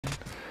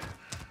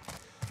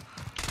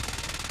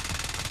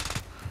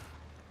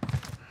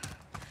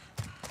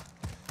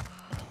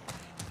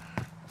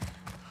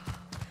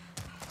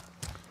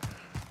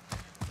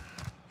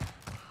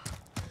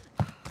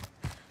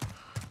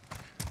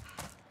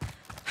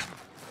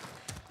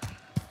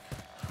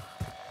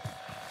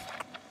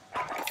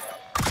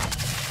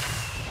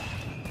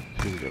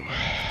Here you go.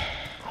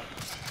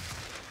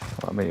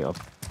 I'll meet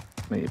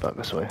you back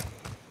this way. I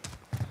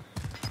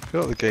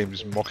feel like the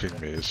game's mocking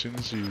me. As soon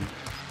as you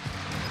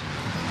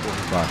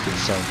walk back, it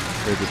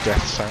made the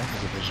death sound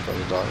as if I was about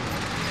to die.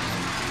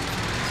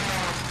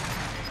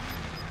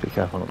 Be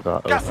careful not to go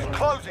out Gas over. is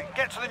closing.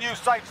 Get to the new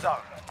safe zone.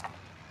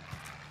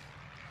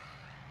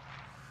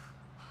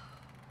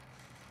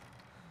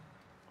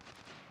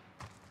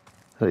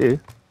 Is that you?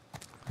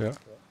 Yeah. You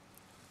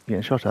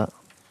getting shot at?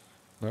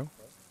 No?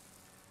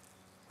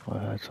 Oh, I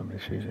heard somebody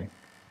shooting.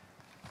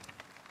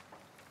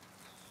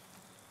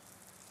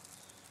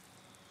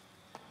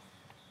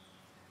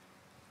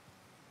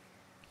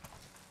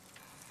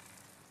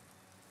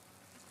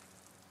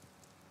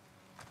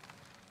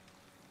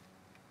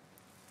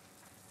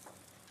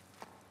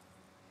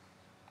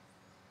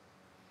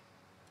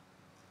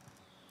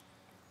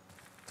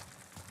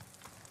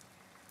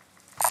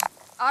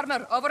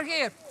 Armor, over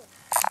here.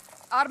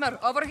 Armor,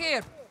 over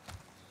here.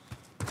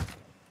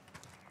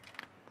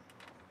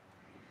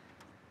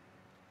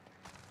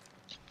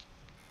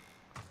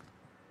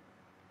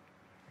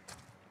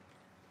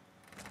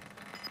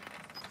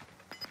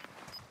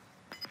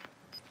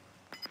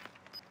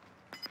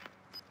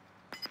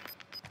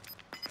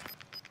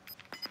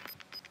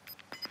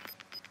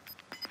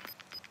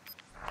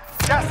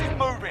 Gas is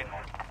moving.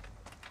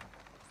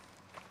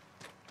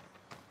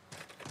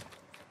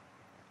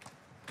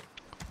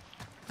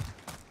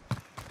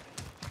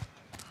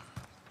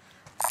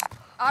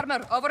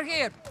 Armor, over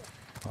here.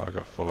 Oh, I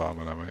got full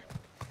armor now, mate.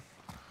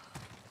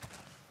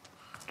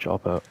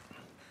 Job up.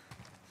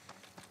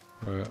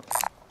 Oh, yeah.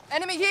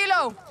 Enemy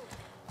helo.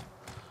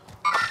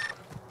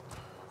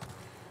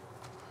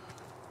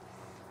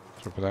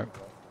 Drop it out.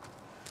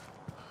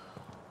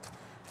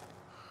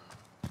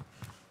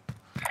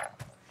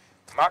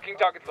 Marking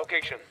target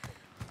location.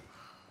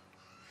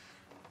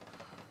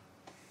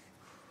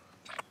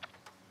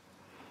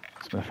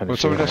 It's gonna Oh,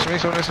 finish someone you. next to me,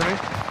 someone next to me.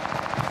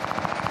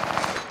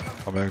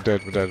 Oh man, I'm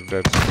dead, we're dead, I'm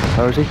dead.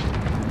 Where is he?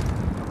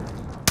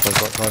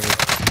 Found him.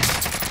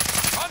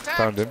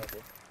 Found him.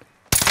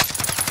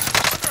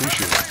 Who's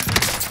shooting?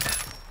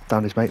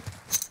 Down his mate.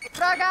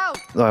 Frag out.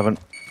 No, I haven't.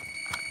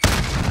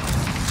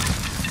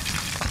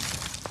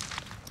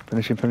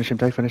 Finish him,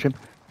 Dave, finish him.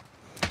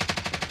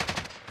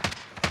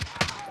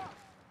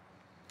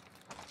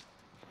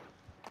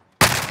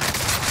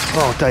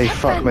 Oh, Dave,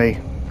 fuck me.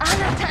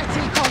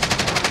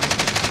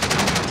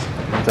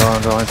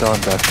 Darn,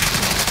 Dave.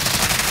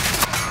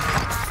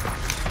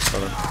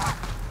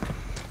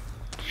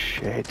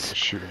 Shit.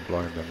 Shooting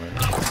blind then, mate.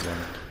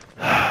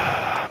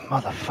 Blind.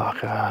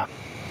 Motherfucker.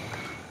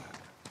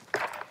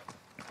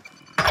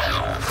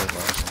 Don't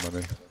like some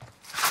money.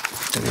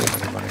 Give me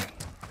money.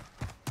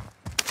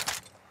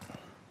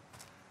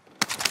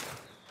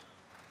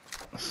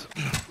 Let's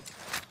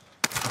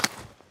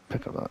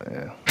pick up that,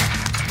 yeah.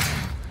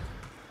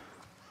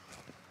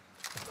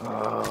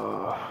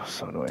 Oh,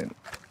 so annoying.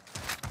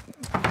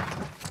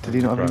 Did he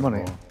not have any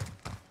money? More.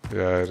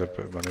 Yeah, I had a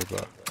bit of money,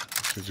 but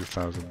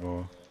 2,000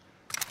 more.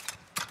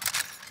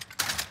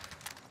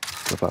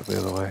 Go back the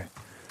other way.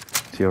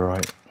 To your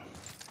right.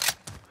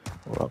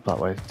 Or up that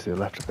way, to your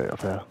left a bit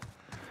up here.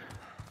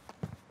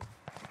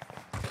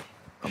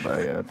 I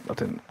bet, yeah, I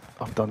didn't.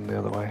 I've done the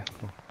other way.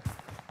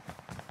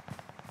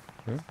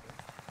 Yeah?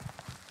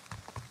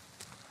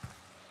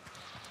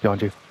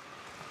 Behind you.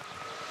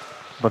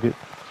 Above you.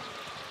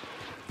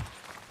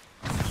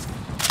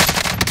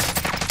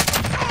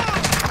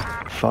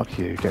 Fuck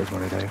you, get his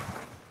money, Dave.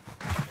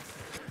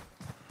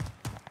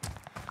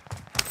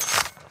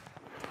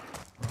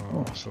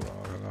 Oh, so I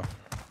don't know.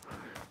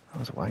 That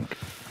was a wank.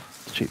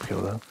 Cheap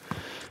kill though.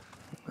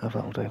 Have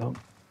that all day long.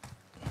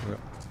 Yeah.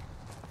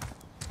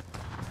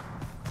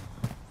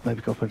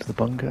 Maybe go up into the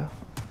bunker.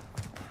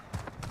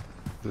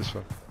 This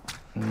one.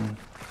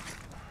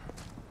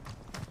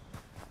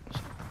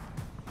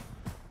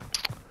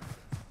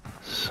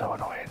 So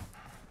annoying.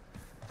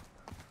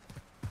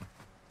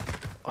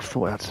 I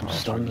thought I had some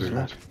stuns really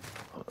left.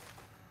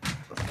 I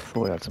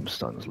thought I had some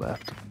stuns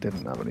left.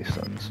 Didn't have any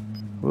stuns.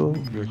 Whoa.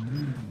 Good.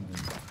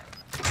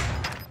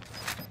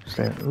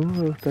 Stay.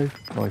 Ooh, Dave.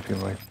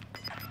 Wiping away.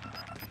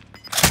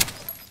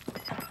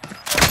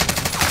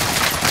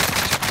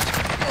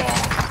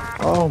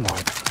 Oh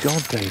my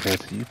god,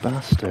 David, you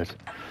bastard.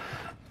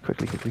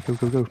 Quickly,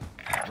 go.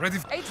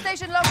 Aid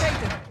station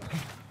located.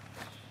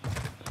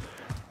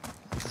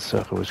 The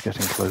circle is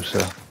getting closer.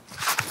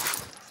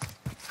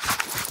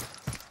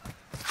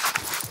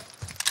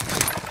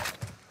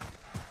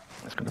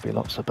 There's going to be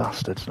lots of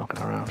bastards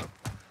knocking around.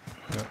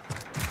 Yeah.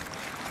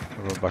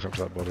 I'll run back up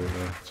to that body over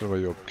there. I don't know where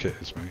your kit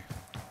is, mate.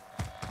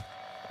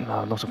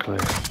 No, not a clue.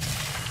 It's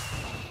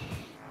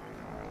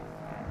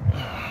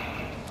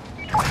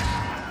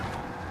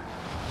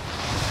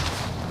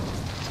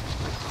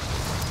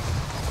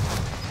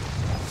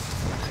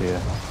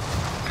here.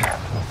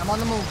 I'm on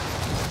the move.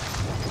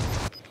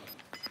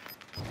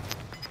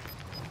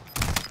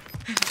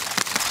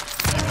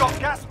 Got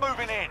gas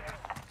moving in.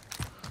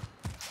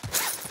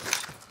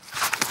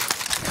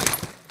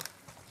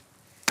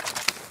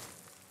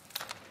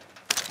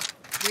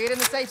 We're in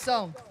the safe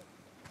zone.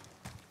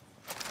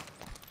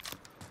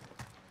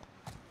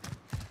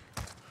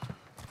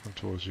 Come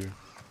towards you.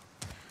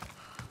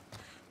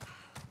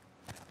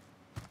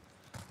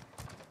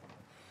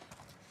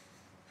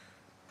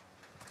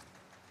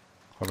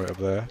 I'm right up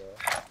there.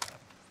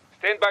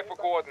 Stand by for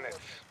coordinates.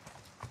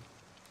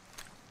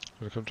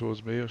 Gonna come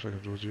towards me or should I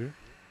come towards you?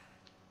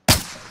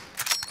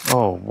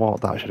 Oh,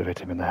 what? That should have hit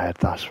him in the head.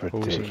 That's Also,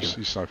 ridiculous.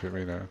 you sniping at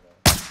me now.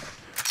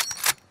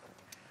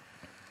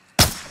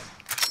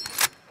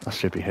 That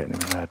should be hitting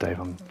him in the head, Dave.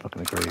 I'm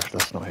fucking aggrieved.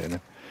 That's not hitting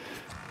him.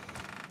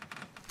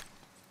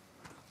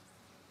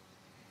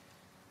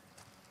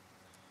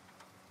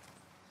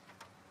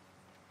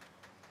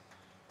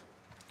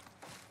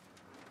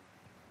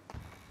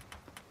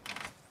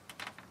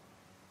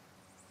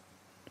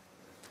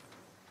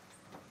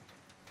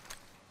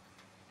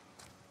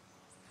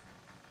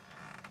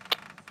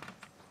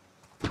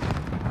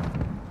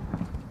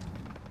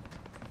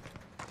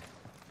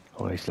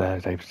 Oh, he's there.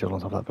 Dave's still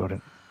on top of that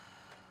building.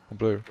 On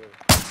blue.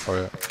 Oh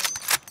yeah.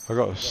 I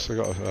got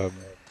a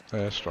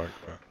airstrike.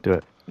 But Do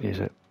it. Use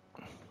it.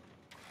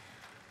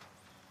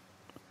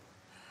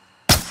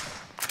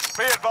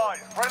 Be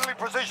advised, friendly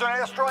precision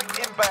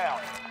airstrike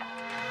inbound.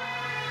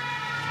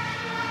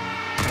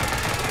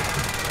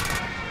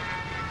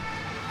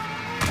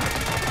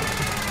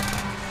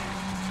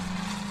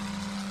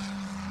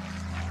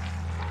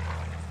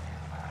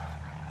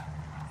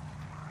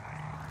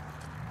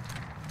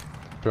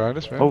 behind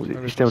us, man. Oh,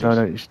 Maybe he's still it's us.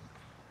 down.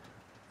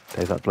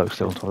 Dave, that bloke's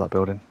still on top of that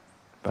building.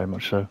 Very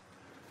much so.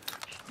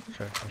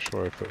 Okay, I'm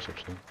sure I put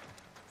something.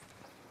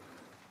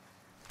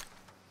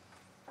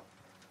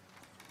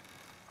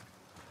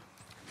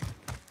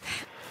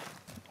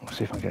 I'll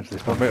see if I can get into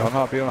this Oh, mate,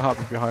 bunker. on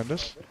heartbeat behind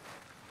us.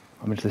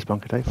 I'm into this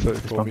bunker, Dave. I'm into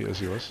this 34 bunker. meters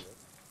he was.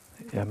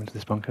 Yeah, I'm into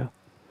this bunker.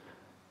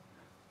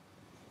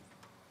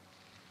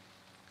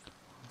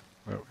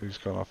 No, he's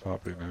gone off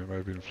heartbeat now. He may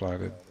have been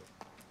flying in.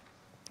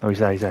 Oh, he's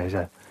there, he's there, he's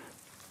there.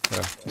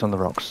 Yeah. He's on the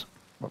rocks.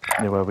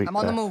 Near where we... I'm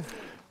on the there. move.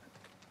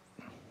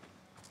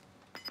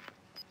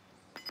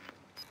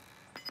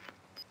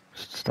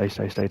 Stay,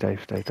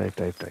 Dave.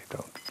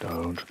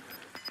 Don't.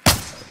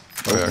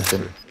 Oh, yeah, I see.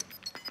 You've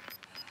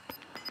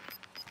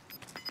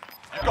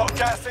got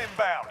gas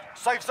inbound.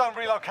 Safe zone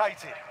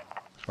relocated.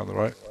 He's on the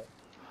right.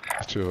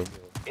 There's two of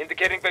them.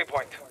 Indicating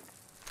waypoint.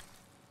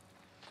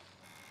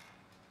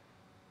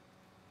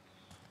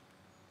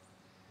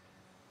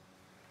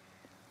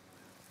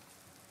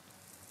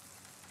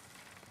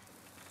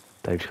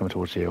 Dave's coming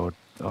towards you.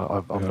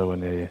 I'm Yeah. nowhere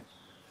near you.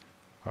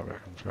 Alright,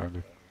 I'm behind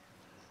you.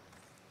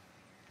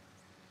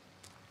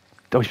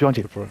 Oh, he's behind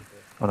you. Go for it.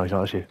 Oh no, he's not.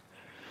 That's you.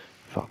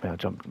 Fuck me, I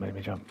jumped. Made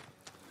me jump.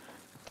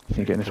 Can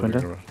you get in this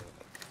window?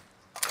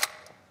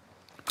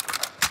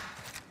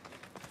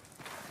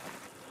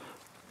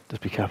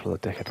 Just be careful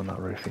of the dickhead on that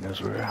roof. He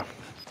knows we're here.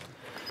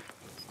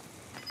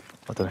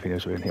 I don't know if he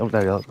knows we're in here. Oh,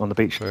 there you are, on the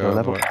beach, Yeah, low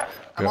level. right.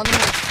 I'm Yeah. on the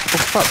move. Oh,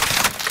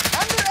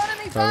 fuck. Under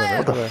enemy No,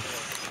 fire! no, no, there.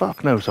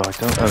 Fuck no, so I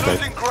don't know, Dave.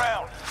 Losing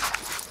ground.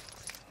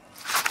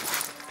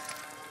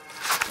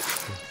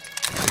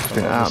 It's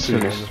been On the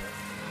absolutely... ceiling.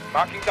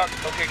 Marking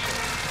target location.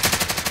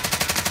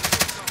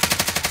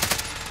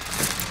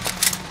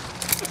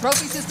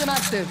 Trophy system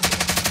active.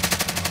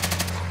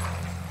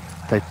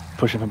 Dave,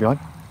 pushing from behind.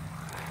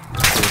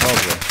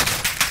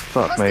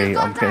 Fuck Hostile me,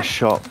 I'm getting contact.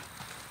 shot.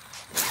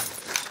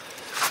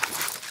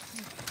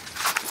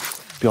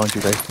 Behind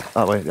you, Dave.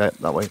 That way, yeah,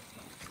 that way.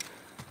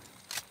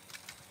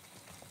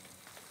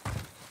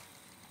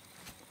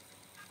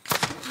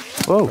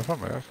 Whoa! Go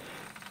on, mate.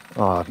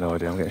 Oh, I have no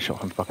idea. I'm getting shot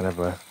from fucking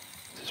everywhere.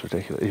 This is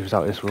ridiculous. He was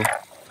out this room.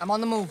 I'm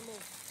on the move.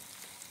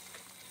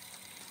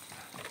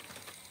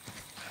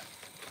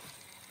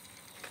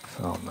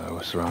 Oh no,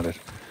 we're surrounded.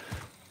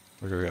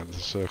 We're gonna get into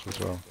the circle as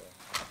well.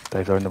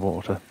 Dave, they're in the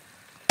water.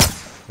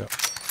 Yep.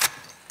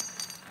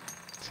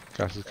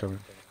 Gas is coming.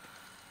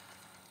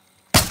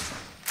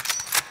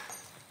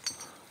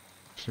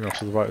 Swing off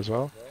to the right as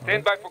well.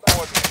 Stand by for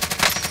coordinates.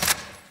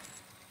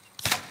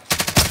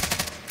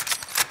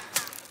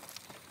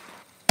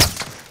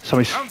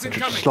 Somebody's Rounds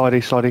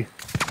incoming. slidey.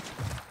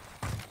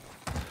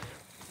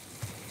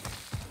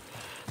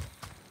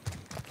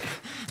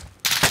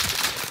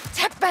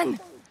 Teppen!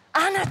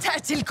 Anna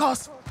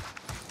Tertilkos!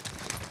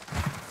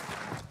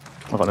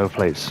 I've got no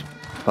plates.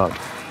 Fuck.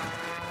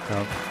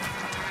 Down.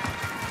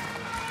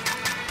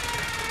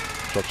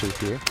 Drop to the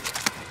pier.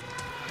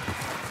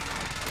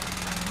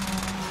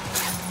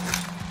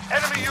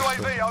 Enemy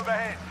UAV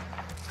overhead.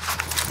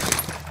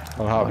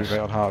 On heartbeat, Nice. mate,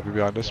 on heartbeat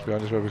behind us where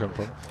we come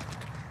from.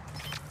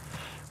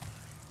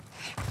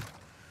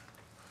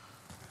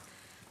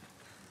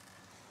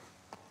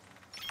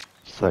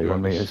 It's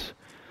 31 Behind us. metres.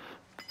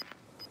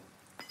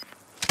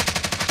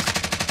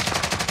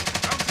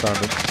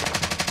 Standing.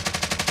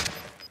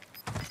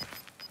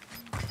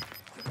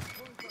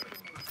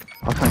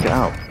 I can't get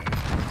out.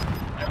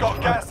 You've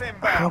got gas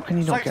inbound. How can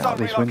you not Safe get out of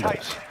zone these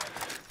windows?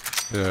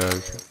 relocated. Yeah,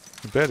 we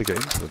can barely get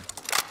into them.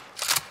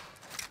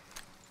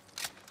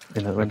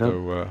 In that window?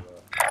 No,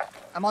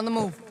 I'm on the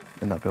move.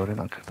 In that building,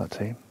 that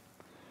team.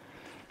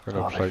 I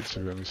got Oh, plates if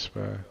you got any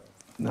spare.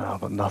 No,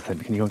 I've got nothing.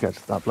 Can you go and get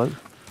that bloke?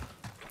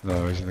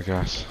 No, he's in the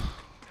gas.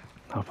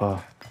 How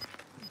far?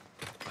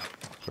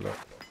 Good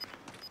luck.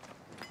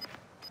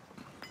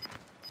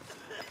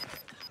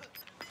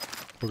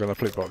 We're gonna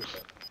plate box.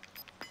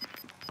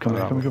 Come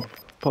here, come here, come.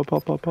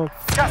 Pop.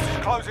 Gas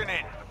is closing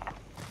in.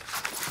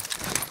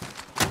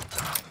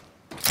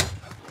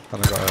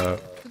 And I got a.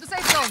 To the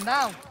safe zone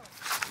now.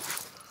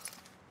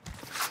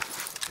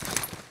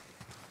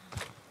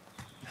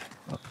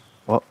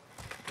 What?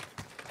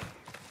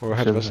 We're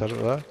ahead of us, out of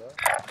there.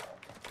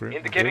 Green,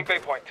 Indicating green.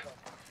 waypoint.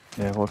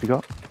 Yeah, what have you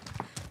got?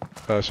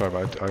 Sorry,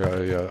 mate. I got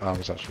a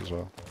armor satchel as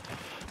well.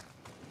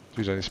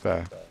 Do you need any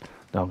spare?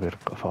 No, I'm good.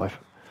 I've got 5.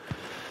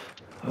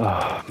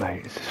 Oh,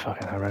 mate, this is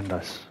fucking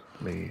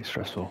horrendously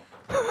stressful.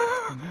 To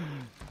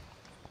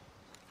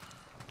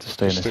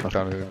stay in Just this stick fucking...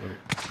 down here.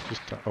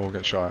 Just I will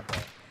get shot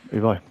at.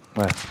 Who by?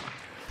 Where?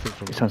 Think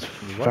from It sounds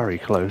from the right. very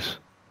close.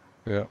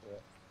 Yeah.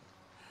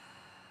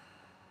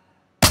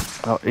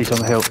 Oh, he's on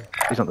the hill.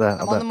 He's not there.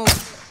 I'm Up on there. the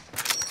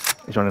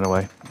move. He's running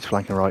away. He's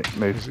flanking right.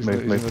 Move, He's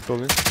move, in move. the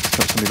building.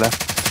 Somebody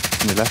left.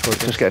 Somebody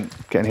left. Just get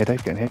in here,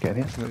 Dave. Get in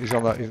here. He's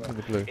on that. He's in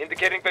the blue.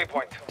 Indicating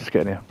waypoint. Just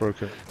get in here.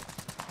 Broken.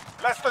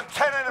 Less than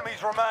 10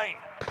 enemies remain.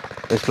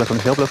 There's bloke on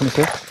the hill. Bloke on the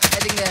hill.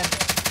 Heading there.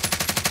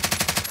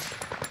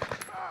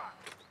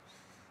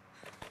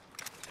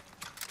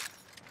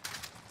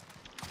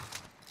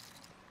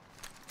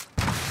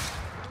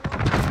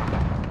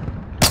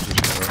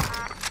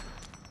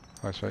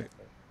 Nice, mate.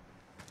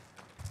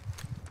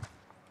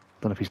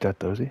 Don't know if he's dead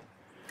though, is he?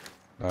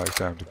 No, he's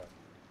downed.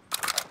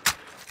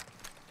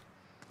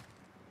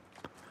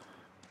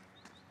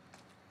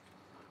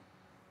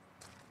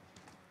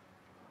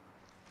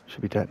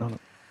 Should be dead, no?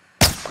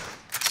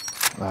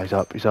 Ah, he's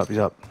up.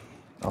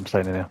 I'm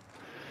staying in here.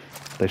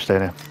 Dave's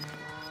staying here.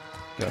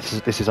 Yeah.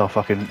 This is our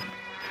fucking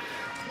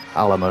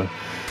Alamo.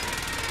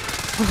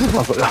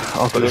 I've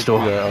got this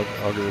door. Yeah,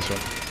 I'll do this one.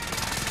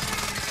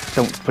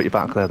 Don't put your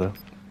back there though.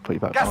 Put your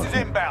back. Gas is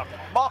inbound.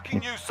 Marking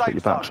new Put safe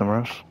your back zone. somewhere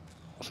else.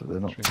 So they're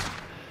not. Which means-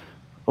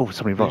 Oh,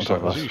 somebody right on top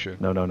of Was us. you shooting?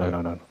 No.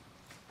 Yeah.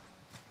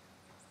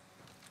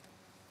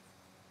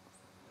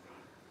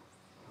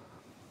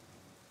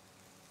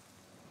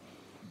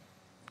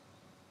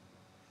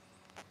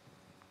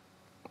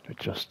 We're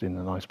just in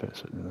the nice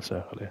bits in the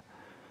circle here.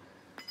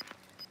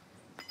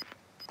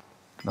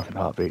 Nothing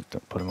heartbeat.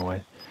 Don't put him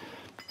away.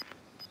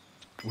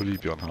 Will you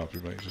be on Harvey,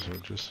 mate?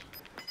 Just.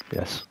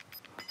 Yes.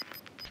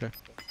 Okay.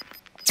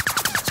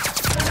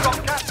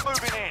 Got gas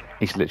moving in.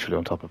 He's literally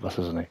on top of us,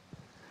 isn't he?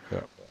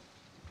 Yeah.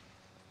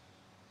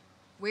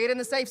 We're in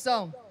the safe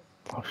zone.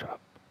 Oh, shut up.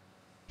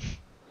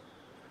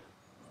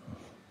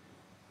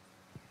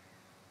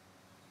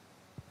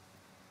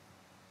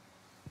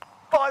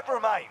 Five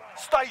remain.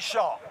 Stay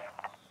sharp.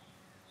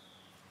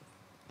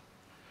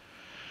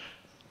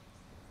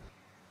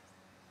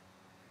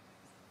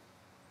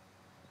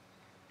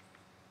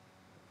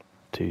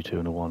 Two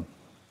and a 1.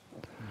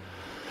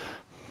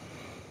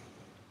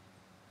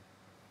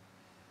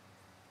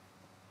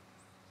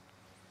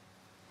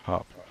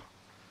 Harp.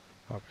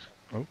 Oh,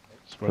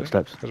 spreading.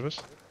 Footsteps. Ahead of us.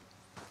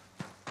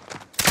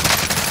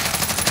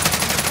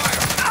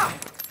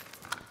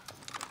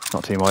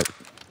 Not team white.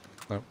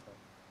 No.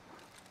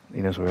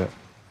 He knows we're it.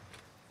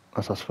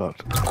 That's us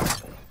fucked.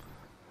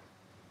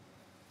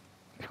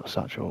 He's got a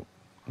satchel.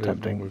 Yeah,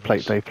 Tempting. with Plate,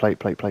 us. Dave, plate.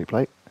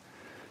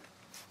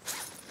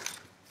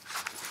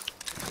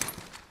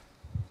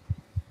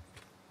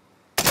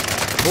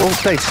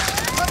 Oh, Dave!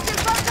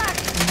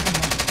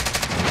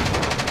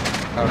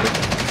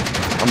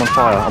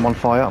 Hostile contact! I'm on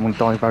fire. I'm gonna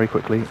die very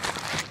quickly.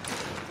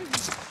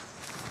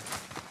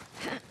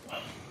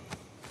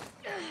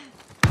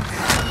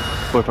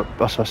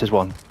 Us versus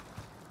 1.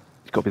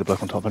 He's got to be the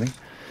bloke on top, hasn't he?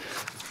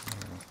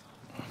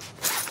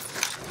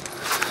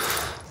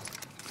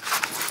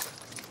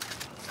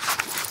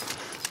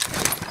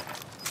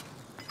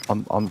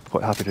 I'm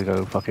quite happy to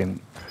go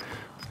fucking...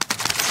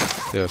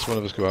 Yeah, so one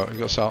of us go out. You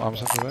got armor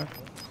satchel there?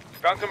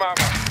 Found some armor.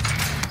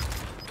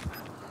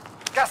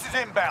 Gas is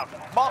inbound.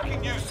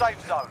 Marking new safe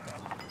zone.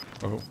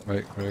 Oh,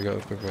 mate, we got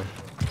a big one.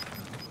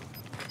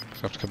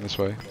 Just have to come this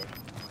way.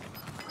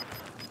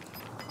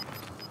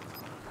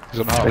 He's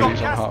on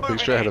heartbeat.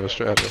 Straight ahead of us.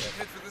 He's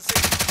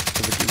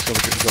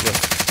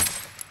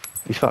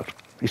got the.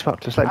 He's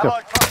fucked. Just let him go.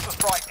 Allied cluster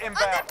strike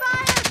inbound.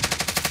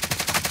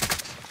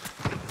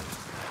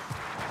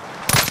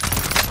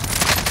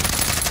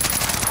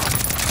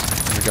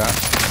 In the gas.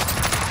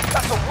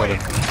 That's a win. You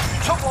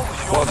took what was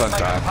yours Well done, and made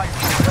Dan. it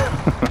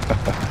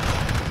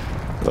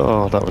pay.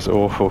 Oh, that was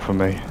awful for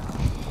me.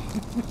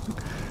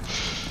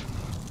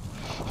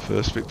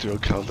 First victory on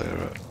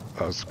Caldera.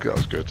 That was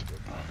good.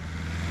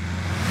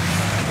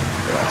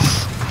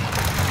 Yes.